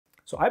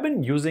So I've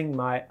been using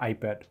my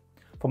iPad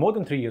for more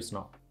than 3 years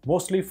now,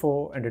 mostly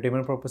for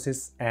entertainment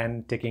purposes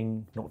and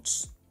taking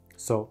notes.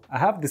 So I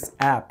have this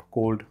app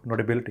called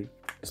Notability.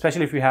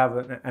 Especially if you have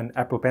an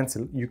Apple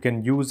Pencil, you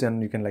can use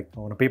and you can like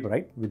on a paper,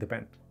 right? With the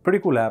pen. Pretty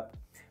cool app.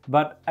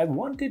 But I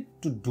wanted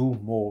to do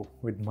more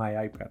with my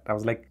iPad. I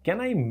was like, can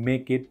I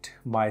make it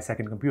my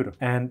second computer?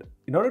 And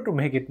in order to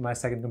make it my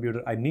second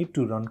computer, I need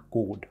to run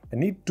code. I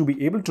need to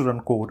be able to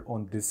run code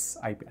on this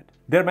iPad.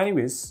 There are many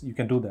ways you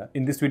can do that.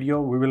 In this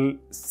video, we will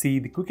see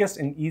the quickest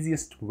and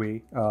easiest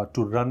way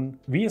to run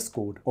VS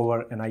Code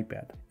over an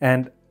iPad.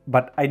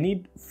 But I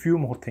need few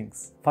more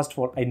things. First of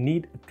all, I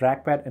need a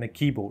trackpad and a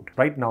keyboard.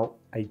 Right now,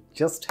 I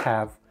just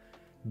have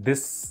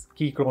this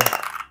Keychron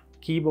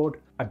keyboard.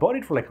 I bought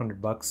it for like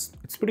 $100.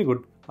 It's pretty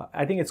good.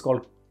 I think it's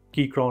called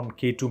Keychron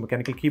K2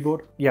 mechanical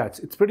keyboard. Yeah,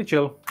 it's pretty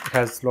chill. It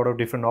has a lot of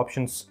different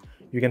options.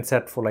 You can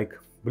set for like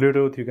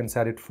Bluetooth, you can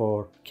set it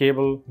for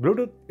cable.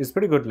 Bluetooth is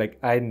pretty good. Like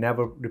I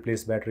never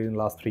replaced battery in the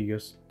last 3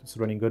 years. It's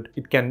running good.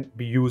 It can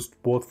be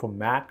used both for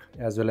Mac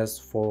as well as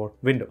for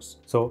Windows.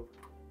 So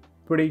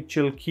pretty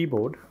chill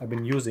keyboard I've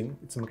been using.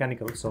 It's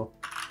mechanical, so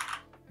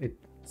it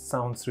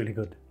sounds really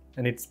good.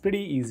 And it's pretty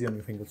easy on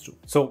your fingers too.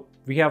 So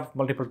we have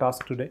multiple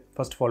tasks today.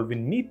 First of all, we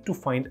need to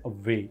find a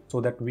way so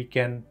that we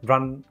can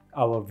run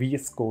our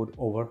VS Code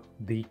over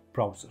the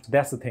browser. So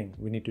that's the thing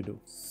we need to do.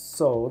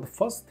 So the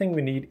first thing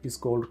we need is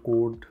called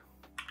Code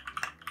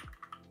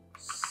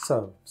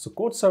Serve. So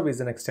Code Serve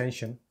is an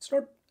extension. It's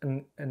not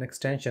an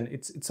extension.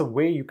 It's a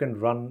way you can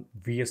run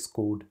VS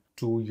Code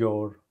to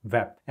your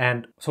web.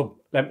 And so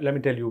let me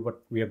tell you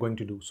what we are going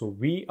to do. So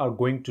we are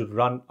going to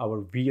run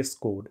our VS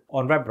Code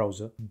on web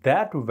browser.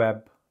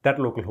 That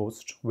local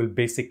host will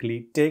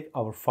basically take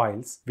our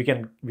files. We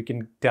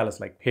can tell us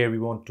like, here we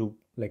want to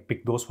like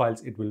pick those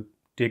files. It will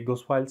take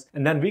those files,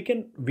 and then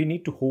we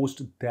need to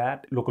host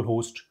that local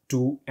host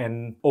to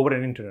over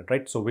an internet,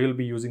 right? So we'll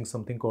be using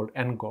something called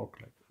ngrok.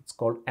 It's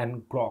called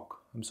ngrok.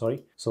 I'm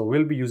sorry. So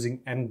we'll be using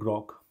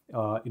ngrok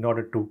in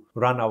order to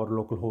run our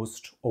local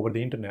host over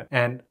the internet,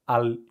 and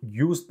I'll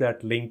use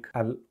that link.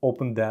 I'll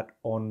open that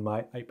on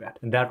my iPad,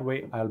 and that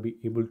way I'll be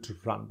able to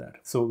run that.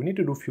 So we need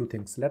to do a few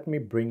things. Let me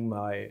bring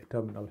my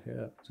terminal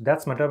here. So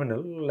that's my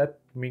terminal. Let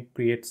me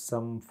create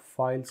some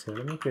files here.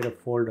 Let me create a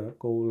folder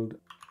called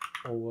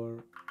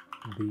over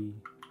the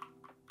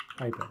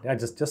iPad. Yeah,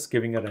 just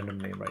giving a random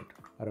name, right?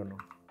 I don't know.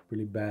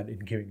 Really bad in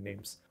giving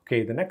names.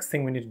 Okay, the next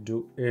thing we need to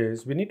do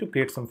is we need to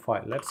create some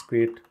file. Let's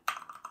create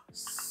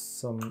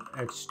some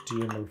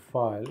HTML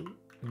file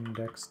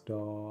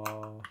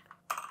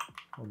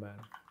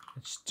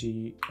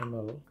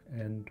HTML,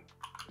 and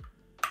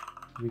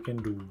we can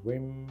do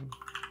vim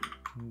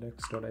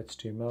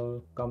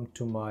index.html. Come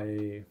to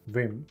my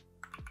vim,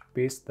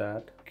 paste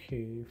that.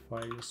 Okay, if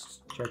I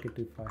just check it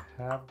if I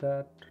have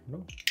that.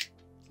 No.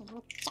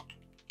 Okay,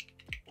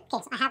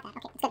 so I have that.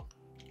 Okay, it's good.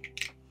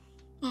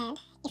 And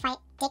if I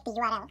take the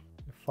URL,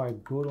 if I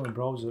go to my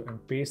browser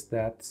and paste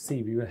that,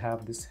 see, we will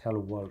have this hello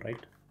world,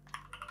 right?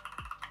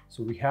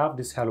 So we have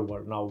this hello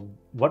world. Now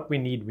what we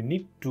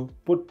need to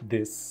put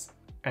this,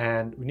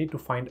 and we need to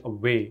find a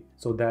way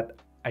so that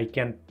I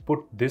can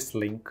put this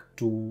link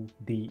to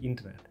the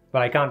internet.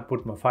 But I can't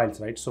put my files,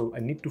 right? So I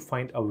need to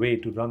find a way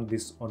to run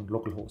this on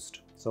localhost.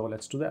 So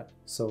let's do that.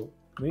 So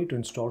we need to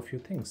install a few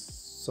things.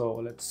 So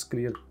let's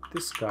clear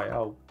this guy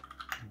out.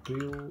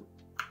 Do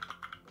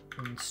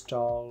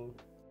install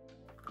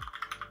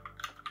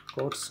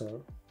Code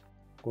Server.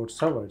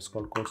 It's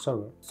called Code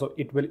Server. So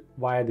it will,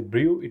 via the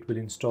brew, it will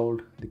install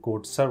the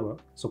Code Server.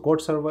 So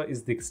Code Server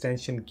is the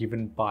extension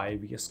given by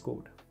VS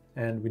Code,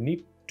 and we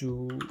need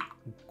to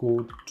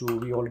go to,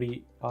 we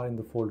already are in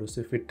the folder.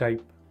 So if we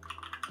type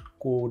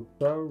Code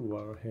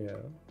Server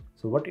here,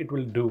 so what it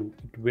will do,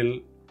 it will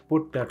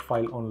put that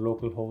file on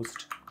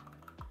localhost,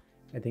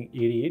 I think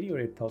 8080 or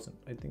 8000.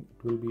 I think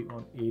it will be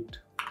on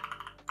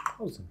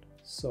 8000.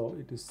 So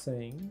it is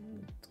saying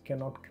it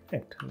cannot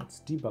connect.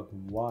 Let's debug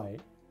why.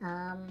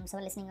 So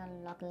listening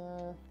on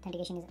local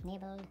authentication is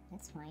enabled.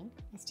 That's fine.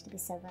 HTTP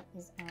server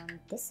is on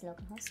this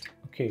localhost.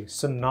 Okay,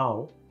 so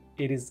now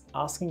it is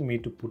asking me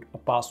to put a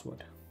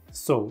password.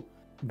 So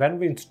when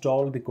we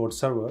installed the Code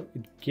Server,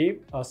 it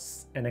gave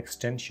us an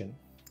extension.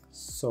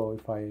 So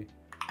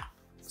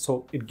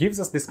it gives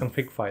us this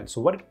config file.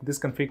 So this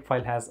config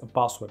file has a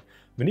password.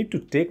 We need to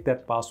take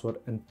that password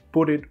and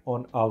put it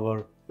on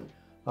our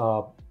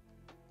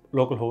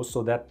localhost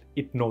so that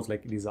it knows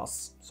like it is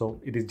us. So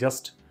it is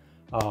just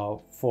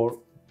for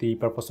the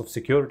purpose of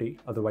security,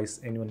 otherwise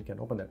anyone can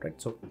open that,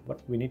 right? So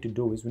what we need to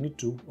do is we need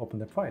to open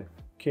that file.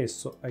 Okay,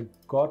 so I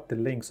got the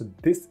link. So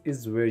this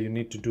is where you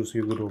need to do. So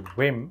you go to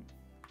vim,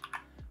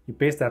 you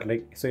paste that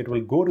link, so it will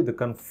go to the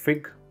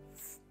config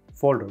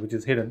folder, which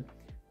is hidden.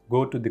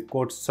 Go to the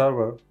Code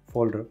Server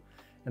folder,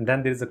 and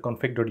then there is a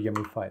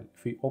config.yaml file.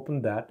 If we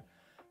open that,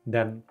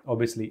 then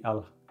obviously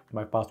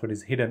my password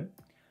is hidden,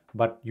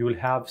 but you will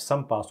have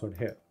some password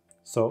here.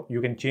 So you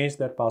can change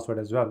that password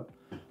as well.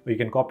 Or you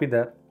can copy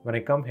that. When I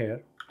come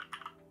here,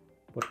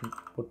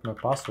 put my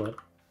password.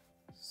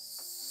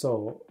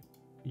 So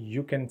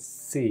you can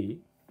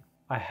see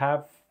I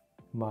have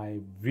my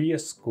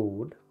VS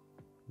Code,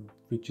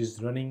 which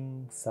is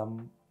running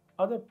some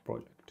other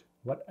project.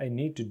 What I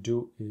need to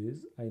do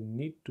is I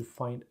need to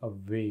find a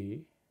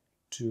way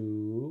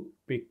to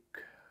pick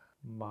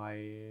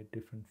my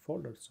different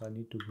folders. So I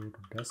need to go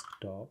to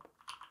desktop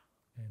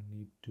and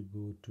need to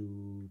go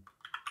to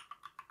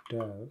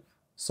dev.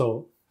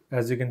 So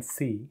as you can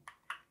see,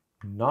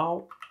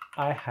 now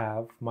I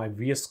have my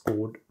VS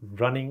Code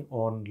running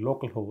on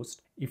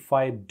localhost. If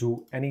I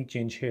do any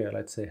change here,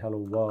 let's say hello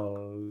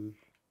world,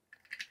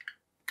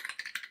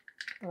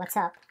 What's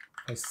up?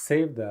 I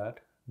save that,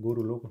 go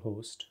to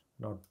localhost,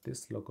 not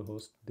this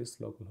localhost, this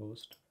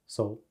localhost.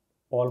 So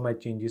all my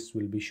changes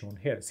will be shown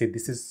here. See,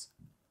 this is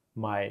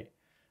my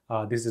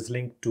this is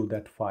linked to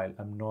that file.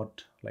 I'm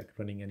not like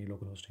running any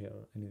localhost here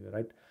or anywhere,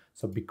 right?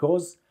 So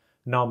because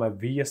now my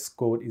VS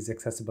Code is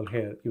accessible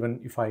here,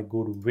 even if I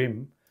go to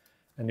Vim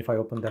and if I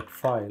open that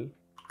file,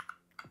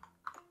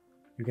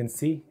 you can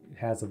see it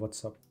has a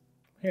WhatsApp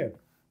here.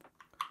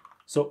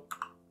 So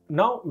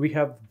now we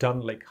have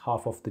done like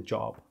half of the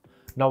job.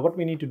 Now what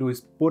we need to do is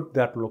put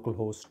that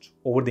localhost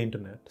over the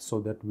internet so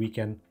that we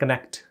can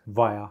connect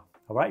via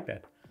our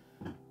iPad.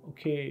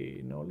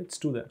 Okay, now let's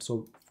do that.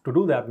 So to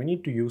do that, we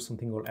need to use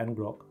something called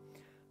ngrok.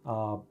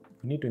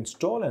 We need to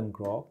install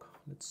ngrok.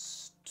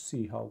 Let's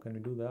see how can we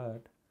do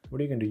that.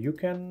 What you can do, you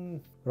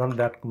can run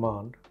that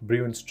command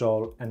brew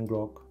install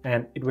ngrok,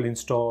 and it will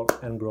install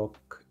ngrok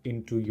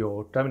into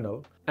your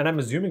terminal. And I'm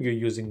assuming you're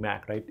using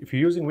Mac, right? If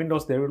you're using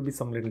Windows, there will be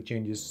some little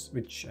changes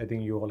which I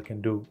think you all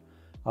can do.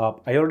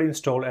 I already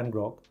installed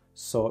ngrok,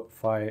 so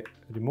if I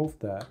remove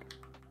that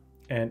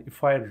and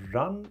if I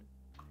run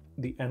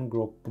the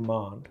ngrok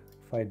command,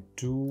 if I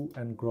do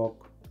ngrok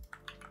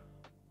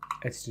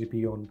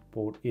HTTP on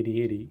port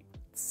 8080,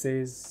 it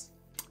says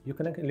you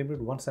can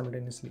eliminate one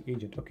simultaneously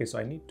agent. Okay, so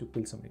I need to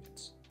kill some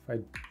agents. If I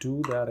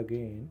do that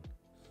again,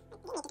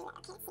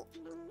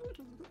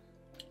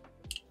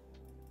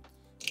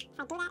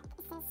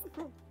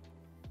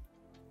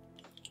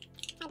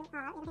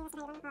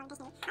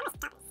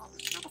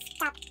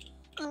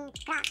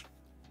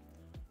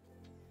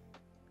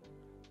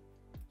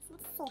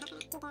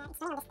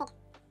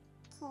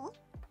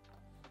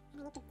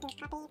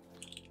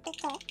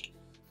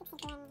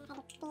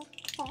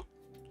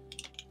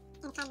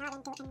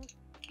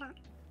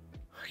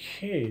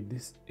 okay,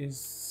 this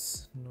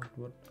is not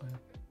what I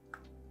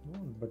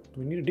want, but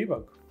we need a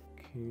debug.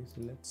 Okay,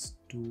 so let's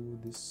do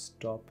this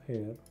stop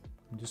here.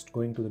 I'm just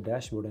going to the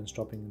dashboard and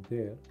stopping it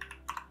there.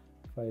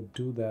 If I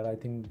do that, I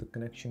think the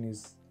connection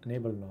is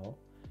enabled now,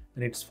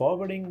 and it's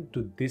forwarding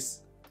to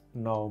this.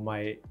 Now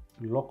my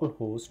local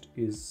host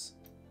is,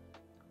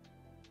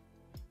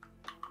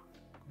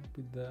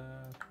 copy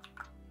that,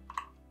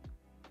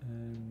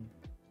 and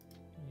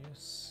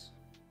yes,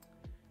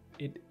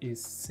 it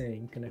is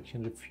saying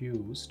connection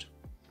refused.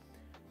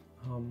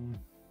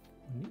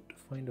 We need to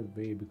find a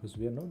way because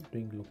we are not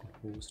doing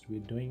localhost, we're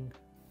doing,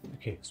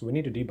 okay, so we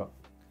need to debug.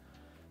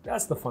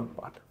 That's the fun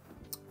part.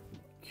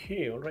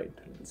 Okay, all right,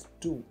 let's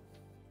do.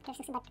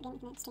 Okay, so I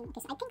think something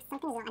is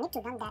wrong. I need to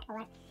run that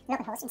over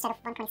localhost instead of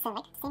 127,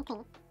 right? Same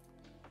thing.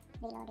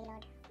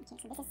 Reload. Okay,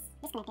 so this is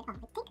disconnected. Oh, I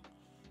think,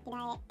 did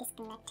I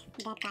disconnect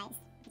that, guys?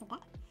 Is it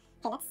that?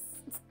 Okay, let's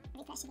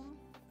refresh again.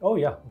 Oh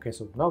yeah, okay,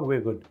 so now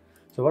we're good.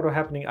 So what was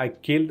happening, I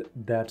killed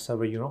that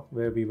server, you know,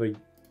 where we were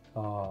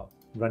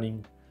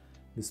running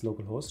this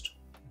localhost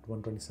at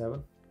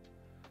 127.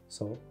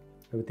 So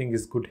everything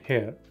is good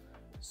here.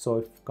 So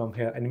if you come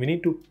here, and we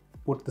need to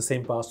put the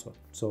same password.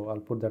 So I'll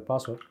put that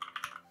password.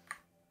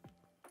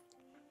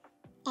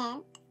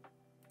 And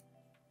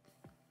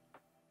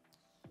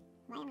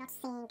why I'm not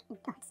seeing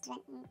dots? Why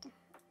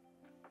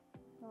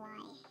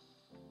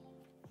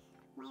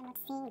I'm not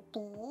seeing the?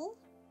 Oh,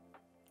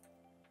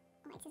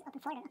 it says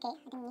open folder. Okay,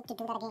 I don't need to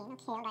do that again.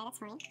 Okay, alright, that's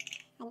fine.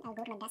 And I'll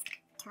go to my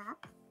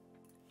desktop.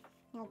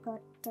 I'll go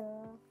to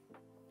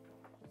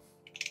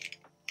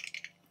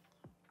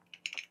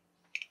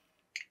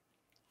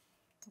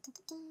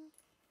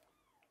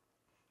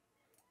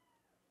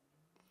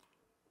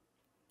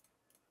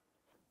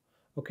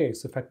Okay,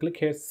 so if I click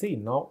here, see,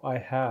 now I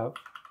have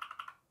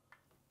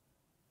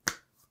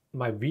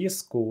my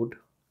VS Code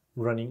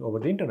running over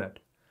the internet.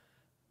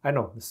 I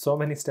know there's so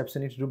many steps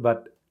you need to do,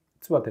 but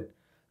it's worth it.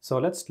 So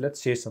let's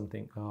chase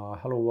something.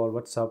 Hello world,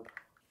 what's up?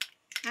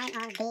 I'm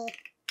on the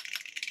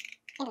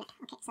internet.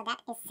 Okay, so that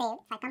is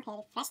saved. If I come here,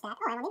 refresh that.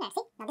 Oh, I'm on the internet.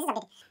 See, now this is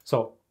updated.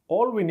 So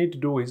all we need to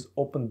do is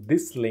open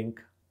this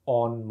link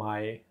on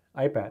my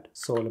iPad.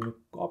 So let me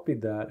copy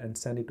that and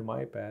send it to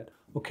my iPad.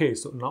 Okay,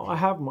 so now I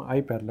have my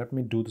iPad. Let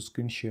me do the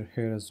screen share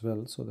here as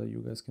well so that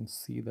you guys can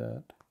see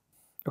that.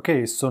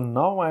 Okay, so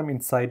now I'm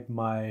inside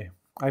my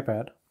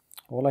iPad.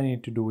 All I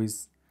need to do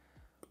is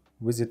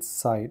visit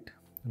site.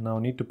 Now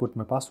I need to put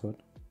my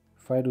password.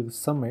 If I do the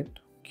submit,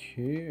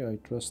 okay, I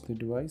trust the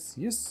device,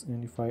 yes.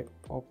 And if I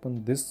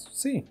open this,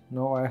 see,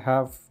 now I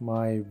have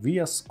my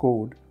VS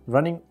Code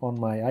running on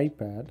my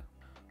iPad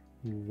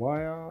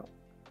via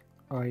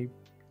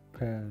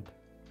iPad.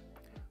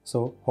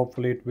 So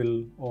hopefully it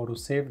will auto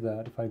save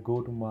that. If I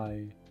go to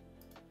my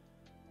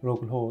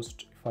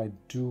localhost, if I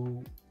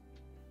do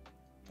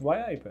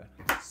via iPad.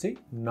 See,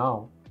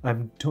 now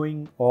I'm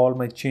doing all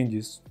my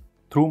changes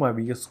through my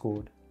VS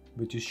Code,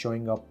 which is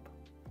showing up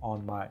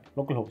on my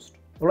localhost.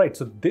 All right,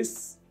 so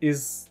this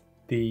is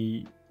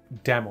the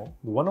demo.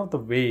 One of the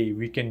way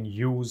we can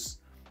use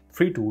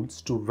free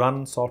tools to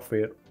run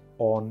software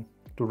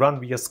to run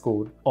VS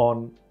Code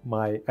on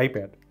my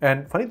iPad.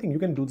 And funny thing, you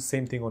can do the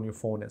same thing on your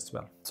phone as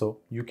well. So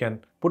you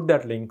can put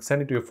that link,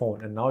 send it to your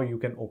phone, and now you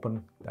can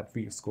open that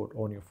VS Code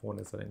on your phone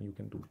as well, and you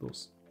can do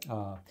those.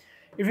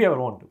 If you ever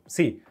want to.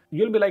 See,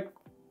 you'll be like,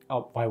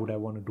 oh, why would I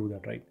want to do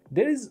that, right?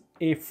 There is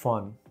a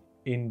fun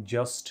in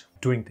just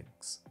doing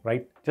things,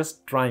 right?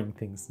 Just trying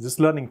things, just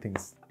learning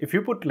things. If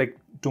you put like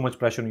too much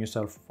pressure on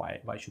yourself,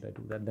 why should I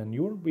do that? Then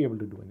you won't be able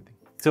to do anything.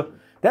 So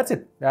that's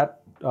it.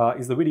 That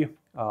is the video.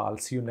 I'll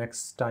see you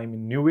next time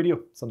in new video.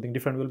 Something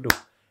different we'll do.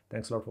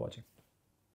 Thanks a lot for watching.